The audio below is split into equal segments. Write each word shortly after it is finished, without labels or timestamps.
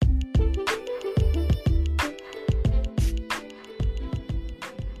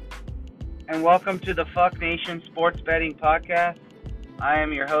and welcome to the Fuck Nation Sports Betting Podcast. I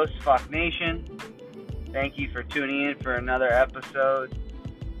am your host, Fuck Nation. Thank you for tuning in for another episode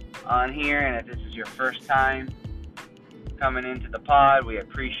on here, and if this is your first time coming into the pod, we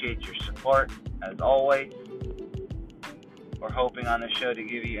appreciate your support, as always. We're hoping on the show to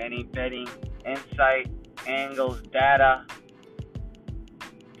give you any betting insight, angles, data,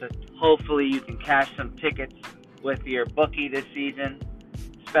 so hopefully you can cash some tickets with your bookie this season,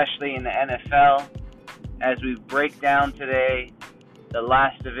 especially in the NFL, as we break down today the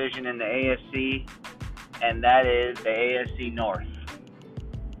last division in the AFC, and that is the AFC North.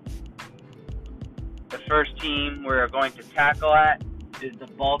 The first team we're going to tackle at is the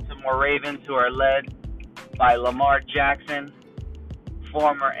Baltimore Ravens, who are led by Lamar Jackson,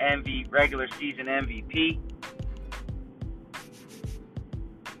 former regular season MVP.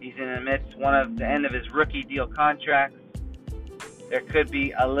 He's in the midst of the end of his rookie deal contract. There could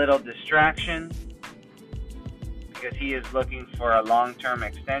be a little distraction because he is looking for a long-term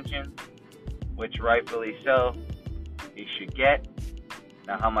extension, which rightfully so he should get.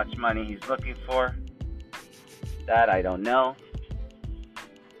 Now, how much money he's looking for, that I don't know.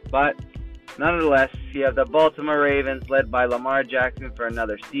 But nonetheless, you have the Baltimore Ravens led by Lamar Jackson for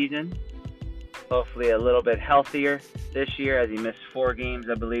another season. Hopefully a little bit healthier this year, as he missed 4 games,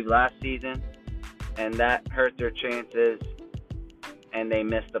 I believe, last season. And that hurt their chances. And they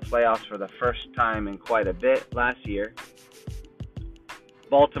missed the playoffs for the first time in quite a bit last year.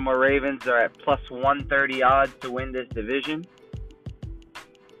 Baltimore Ravens are at plus 130 odds to win this division.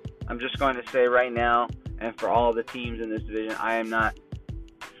 I'm just going to say right now, and for all the teams in this division, I am not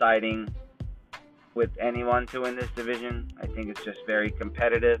siding with anyone to win this division. I think it's just very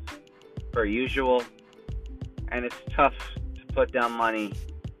competitive, per usual, and it's tough to put down money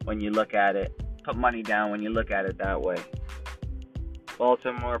when you look at it. Put money down when you look at it that way.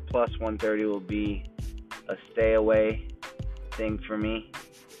 Baltimore plus 130 will be a stay away thing for me.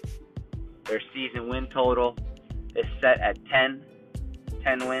 Their season win total is set at 10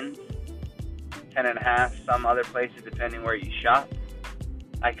 wins, 10.5, some other places depending where you shop.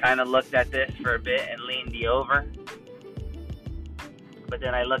 I kind of looked at this for a bit and leaned the over. But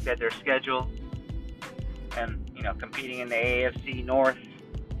then I looked at their schedule and, competing in the AFC North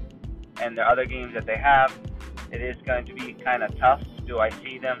and the other games that they have, it is going to be kind of tough. Do I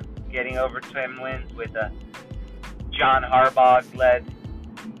see them getting over 10 wins with a John Harbaugh-led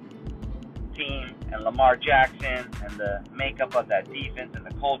team and Lamar Jackson and the makeup of that defense and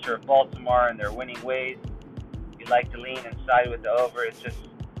the culture of Baltimore and their winning ways? You like to lean and side with the over. It's just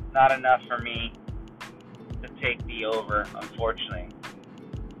not enough for me to take the over, unfortunately.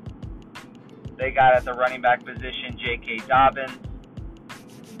 They got at the running back position J.K. Dobbins,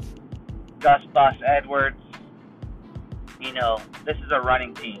 Gus Bus Edwards. This is a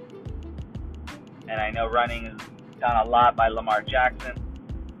running team. And I know running is done a lot by Lamar Jackson.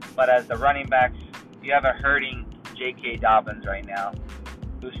 But as the running backs, you have a hurting J.K. Dobbins right now,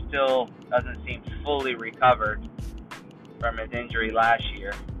 who still doesn't seem fully recovered from his injury last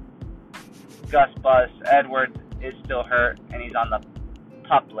year. Gus Bus Edwards is still hurt, and he's on the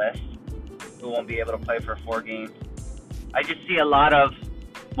PUP list, who won't be able to play for 4 games. I just see a lot of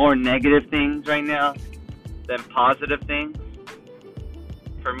more negative things right now than positive things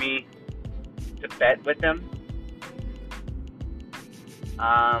for me to bet with them.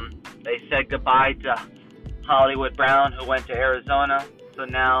 They said goodbye to Hollywood Brown, who went to Arizona. So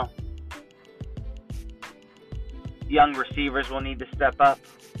now young receivers will need to step up.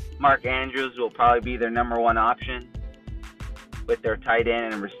 Mark Andrews will probably be their number 1 option with their tight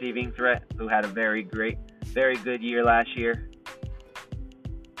end and receiving threat, who had a very good year last year.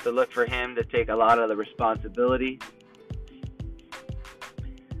 So look for him to take a lot of the responsibility.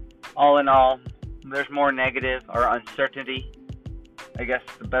 All in all, there's more negative or uncertainty, I guess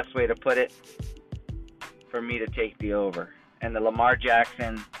the best way to put it, for me to take the over. And the Lamar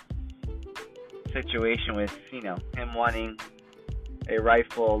Jackson situation with, him wanting a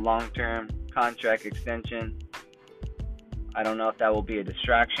rightful long-term contract extension, I don't know if that will be a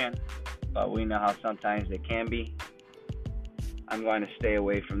distraction, but we know how sometimes it can be. I'm going to stay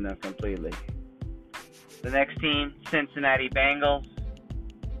away from them completely. The next team, Cincinnati Bengals,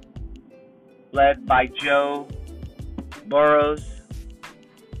 led by Joe Burrow's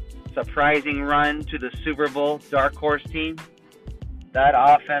surprising run to the Super Bowl dark horse team. That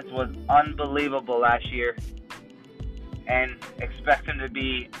offense was unbelievable last year, and expect him to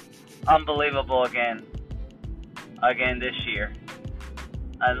be unbelievable again this year.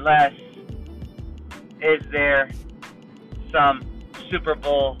 Unless, is there some Super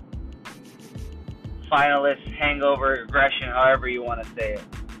Bowl finalist hangover regression, however you want to say it.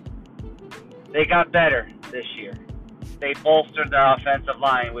 They got better this year. They bolstered their offensive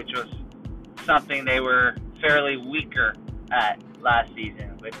line, which was something they were fairly weaker at last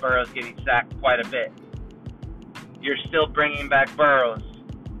season, with Burrows getting sacked quite a bit. You're still bringing back Burrows.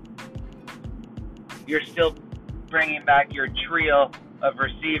 You're still bringing back your trio of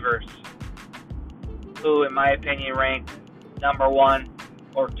receivers, who, in my opinion, rank number one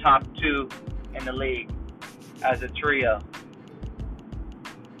or top two in the league as a trio.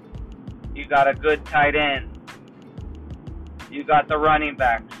 You got a good tight end. You got the running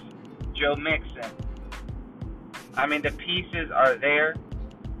backs, Joe Mixon. I mean, the pieces are there.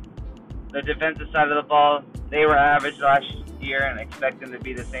 The defensive side of the ball, they were average last year and expect them to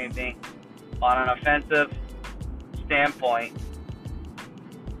be the same thing. On an offensive standpoint,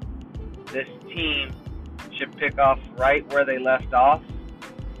 this team should pick off right where they left off.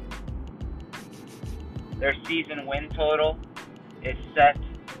 Their season win total is set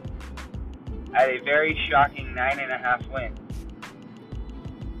at a very shocking 9.5 wins.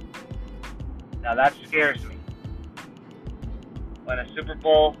 Now that scares me. When a Super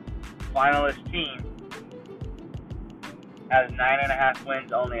Bowl finalist team has 9.5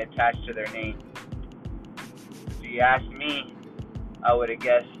 wins only attached to their name. If you ask me, I would have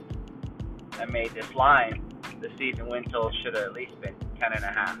guessed I made this line. The season win total should have at least been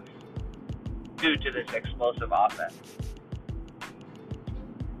 10.5 due to this explosive offense.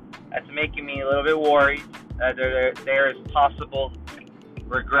 That's making me a little bit worried that there is possible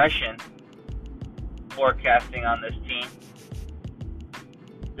regression forecasting on this team.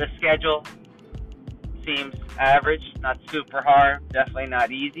 The schedule seems average, not super hard, definitely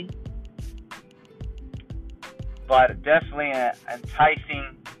not easy, but definitely an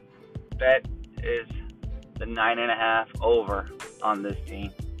enticing bet is the 9.5 over on this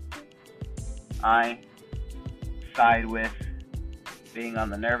team. I side with being on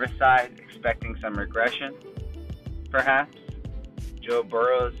the nervous side, expecting some regression, perhaps. Joe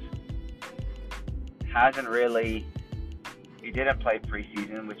Burrows he didn't play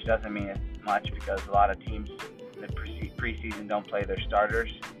preseason, which doesn't mean much because a lot of teams in the preseason don't play their starters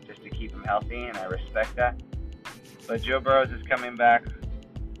just to keep them healthy, and I respect that. But Joe Burrows is coming back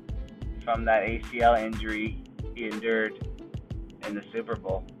from that ACL injury he endured in the Super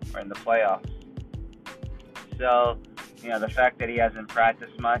Bowl or in the playoffs. So, the fact that he hasn't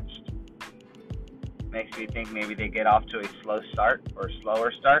practiced much makes me think maybe they get off to a slower start.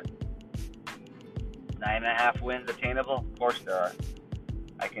 9.5 wins attainable? Of course there are.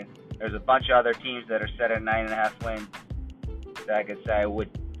 There's a bunch of other teams that are set at 9.5 wins that I could say I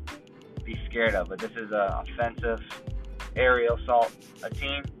would be scared of, but this is an offensive aerial assault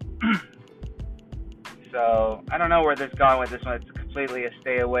team. So I don't know where this is going with this one. It's completely a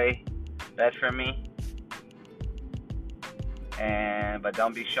stay away bet for me. But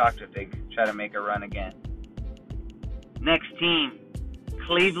don't be shocked if they try to make a run again. Next team,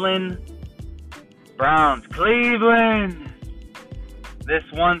 Cleveland Browns. Cleveland! This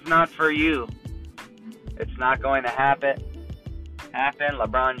one's not for you. It's not going to happen.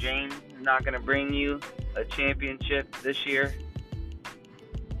 LeBron James is not going to bring you a championship this year.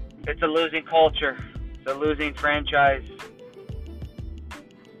 It's a losing culture. It's a losing franchise.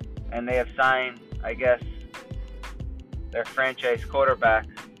 And they have signed, I guess, their franchise quarterback,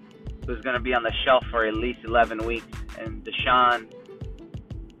 who's going to be on the shelf for at least 11 weeks, and Deshaun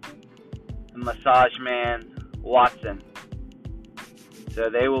Massage Man Watson. So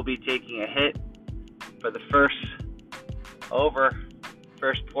they will be taking a hit for the first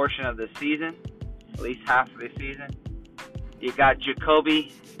portion of the season, at least half of the season. You got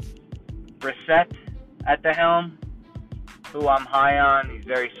Jacoby Brissett at the helm, who I'm high on. He's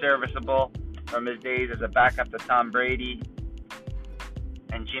very serviceable from his days as a backup to Tom Brady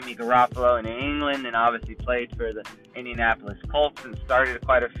and Jimmy Garoppolo in England, and obviously played for the Indianapolis Colts and started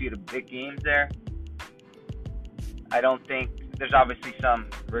quite a few of the big games there. I don't think there's obviously some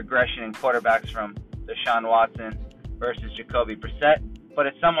regression in quarterbacks from Deshaun Watson versus Jacoby Brissett, but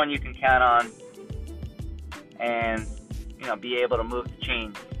it's someone you can count on and be able to move the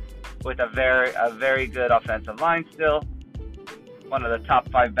chains with a very good offensive line still. One of the top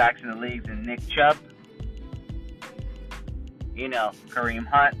 5 backs in the league in Nick Chubb. Kareem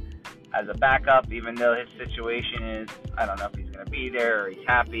Hunt as a backup, even though his situation is, I don't know if he's going to be there or he's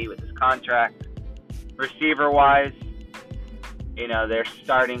happy with his contract. Receiver-wise, they're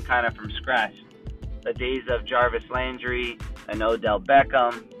starting kind of from scratch. The days of Jarvis Landry and Odell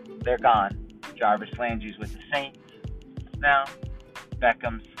Beckham, they're gone. Jarvis Landry's with the Saints now.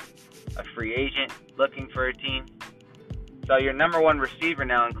 Beckham's a free agent looking for a team. So your number one receiver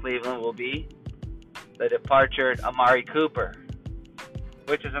now in Cleveland will be the departure Amari Cooper.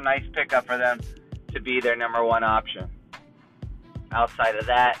 which is a nice pickup for them to be their number one option. Outside of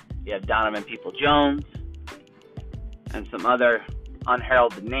that, you have Donovan People-Jones and some other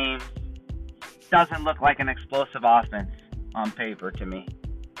unheralded names. Doesn't look like an explosive offense on paper to me.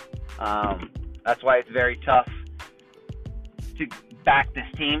 That's why it's very tough to back this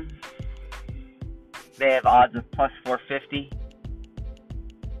team. They have odds of plus 450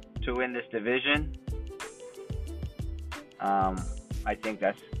 to win this division. I think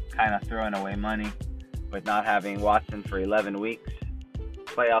that's kind of throwing away money with not having Watson for 11 weeks.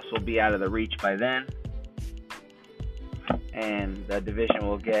 Playoffs will be out of the reach by then, and the division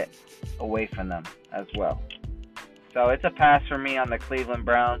will get away from them as well. So it's a pass for me on the Cleveland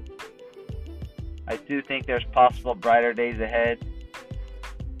Browns. I do think there's possible brighter days ahead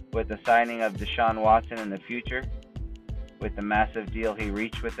with the signing of Deshaun Watson in the future, with the massive deal he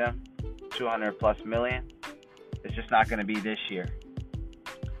reached with them, $200+ million. It's just not going to be this year.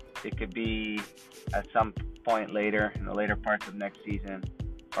 It could be at some point later, in the later parts of next season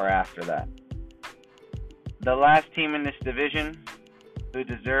or after that. The last team in this division who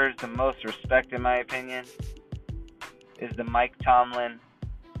deserves the most respect, in my opinion, is the Mike Tomlin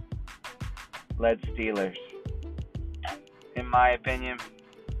led Steelers. In my opinion,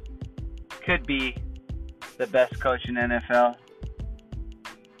 could be the best coach in NFL.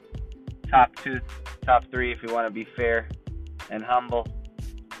 Top 2, top 3 if you want to be fair and humble.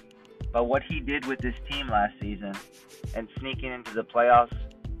 But what he did with this team last season and sneaking into the playoffs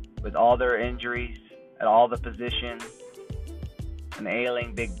with all their injuries at all the positions, an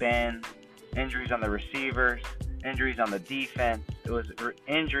ailing Big Ben, injuries on the receivers, injuries on the defense. It was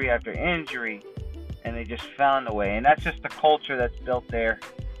injury after injury, and they just found a way. And that's just the culture that's built there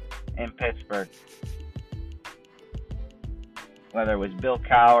in Pittsburgh. Whether it was Bill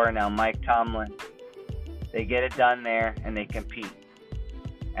Cowher, now Mike Tomlin, they get it done there and they compete.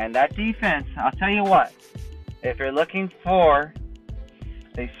 And that defense, I'll tell you what, if you're looking for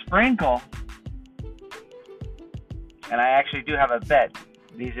a sprinkle, and I actually do have a bet,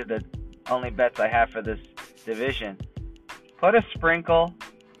 these are the only bets I have for this division. Put a sprinkle,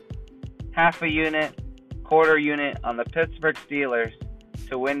 half a unit, quarter unit on the Pittsburgh Steelers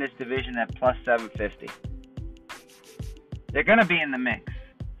to win this division at plus 750. They're going to be in the mix.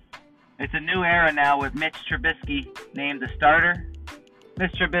 It's a new era now with Mitch Trubisky named the starter.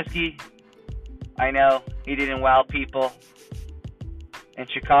 Mitch Trubisky, I know he didn't wow people in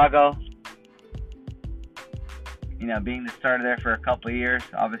Chicago. You know, being the starter there for a couple of years,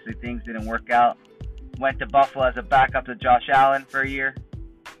 obviously things didn't work out. Went to Buffalo as a backup to Josh Allen for a year.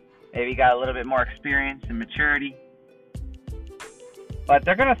 Maybe got a little bit more experience and maturity. But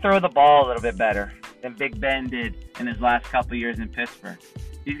they're going to throw the ball a little bit better than Big Ben did in his last couple of years in Pittsburgh.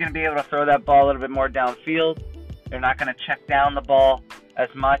 He's going to be able to throw that ball a little bit more downfield. They're not going to check down the ball as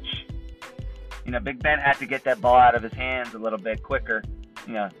much. You know, Big Ben had to get that ball out of his hands a little bit quicker.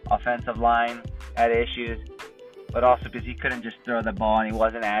 You know, offensive line had issues, but also because he couldn't just throw the ball and he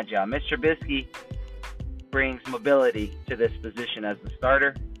wasn't agile. Mr. Trubisky brings mobility to this position as the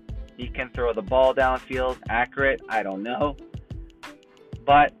starter. He can throw the ball downfield, accurate, I don't know.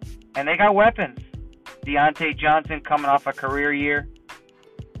 And they got weapons. Deontay Johnson coming off a career year.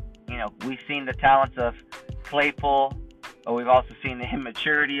 You know, we've seen the talents of Claypool, but we've also seen the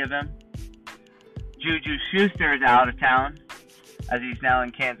immaturity of him. Juju Schuster is out of town, as he's now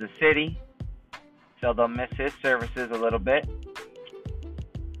in Kansas City, so they'll miss his services a little bit.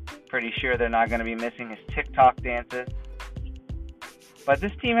 Pretty sure they're not going to be missing his TikTok dances. But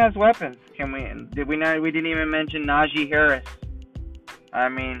this team has weapons. We didn't even mention Najee Harris. I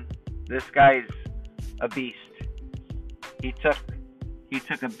mean, this guy's a beast. He took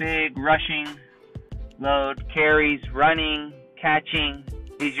a big rushing load, carries, running, catching.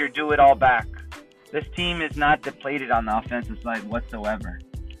 He's your do-it-all back. This team is not depleted on the offensive side whatsoever.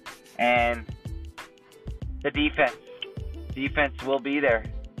 And the defense will be there.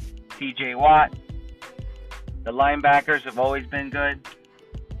 TJ Watt. The linebackers have always been good.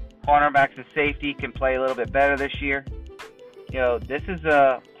 Cornerbacks and safety can play a little bit better this year. You know, this is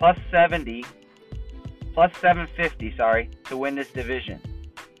a plus 750, to win this division.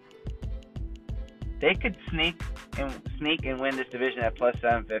 They could sneak and win this division at plus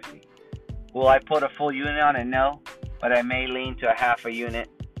 750. Will I put a full unit on it? No, but I may lean to a half a unit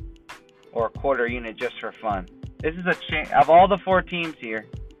or a quarter unit just for fun. This is of all the 4 teams here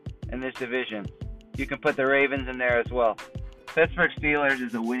in this division, you can put the Ravens in there as well. Pittsburgh Steelers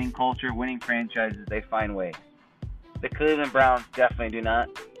is a winning culture, winning franchises. They find ways. The Cleveland Browns definitely do not.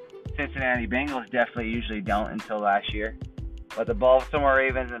 Cincinnati Bengals definitely usually don't until last year. But the Baltimore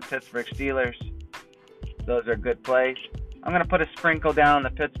Ravens and Pittsburgh Steelers, those are good plays. I'm going to put a sprinkle down on the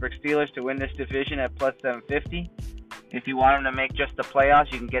Pittsburgh Steelers to win this division at plus 750. If you want them to make just the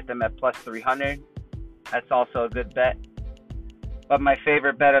playoffs, you can get them at plus 300. That's also a good bet. But my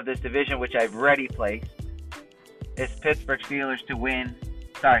favorite bet of this division, which I've already placed, is Pittsburgh Steelers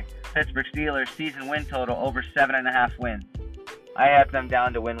Pittsburgh Steelers season win total over 7.5 wins. I have them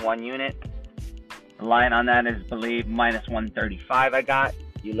down to win 1 unit. The line on that is believe minus 135 I got.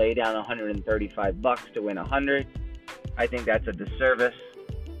 You lay down $135 to win 100. I think that's a disservice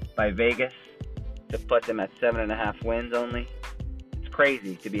by Vegas to put them at 7.5 wins only. It's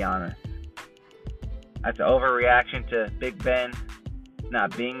crazy, to be honest. That's an overreaction to Big Ben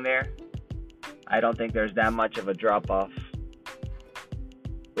not being there. I don't think there's that much of a drop-off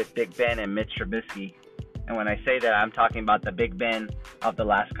with Big Ben and Mitch Trubisky. And when I say that, I'm talking about the Big Ben of the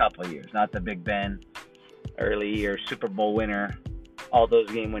last couple of years, not the Big Ben early year Super Bowl winner, all those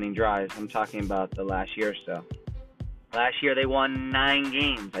game-winning drives. I'm talking about the last year or so. Last year they won 9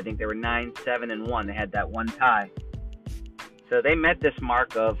 games. I think they were 9-7-1. They had that one tie. So they met this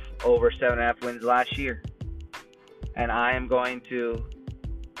mark of over 7.5 wins last year. And I am going to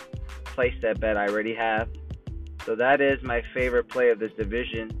place that bet. I already have. So that is my favorite play of this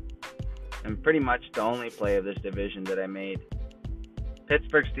division. And pretty much the only play of this division that I made.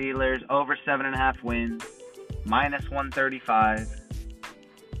 Pittsburgh Steelers over 7.5 wins. Minus 135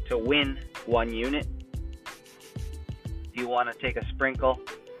 to win 1 unit. If you want to take a sprinkle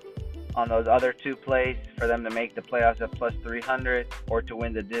on those other 2 plays for them to make the playoffs at plus 300 or to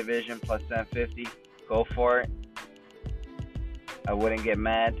win the division plus 750, go for it. I wouldn't get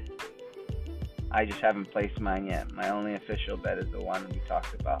mad. I just haven't placed mine yet. My only official bet is the one we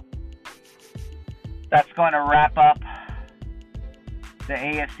talked about. That's going to wrap up the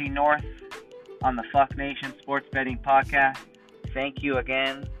AFC North on the Fuck Nation Sports Betting Podcast. Thank you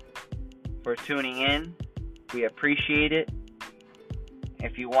again for tuning in. We appreciate it.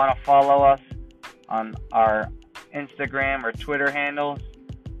 If you want to follow us on our Instagram or Twitter handles,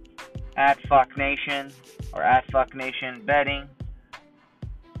 at Fuck Nation or at Fuck Nation Betting,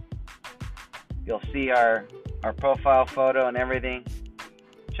 you'll see our profile photo and everything.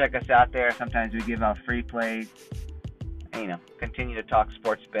 Check us out there. Sometimes we give out free plays. And, continue to talk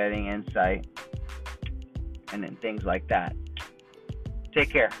sports betting, insight, and then things like that. Take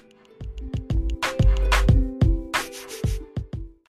care.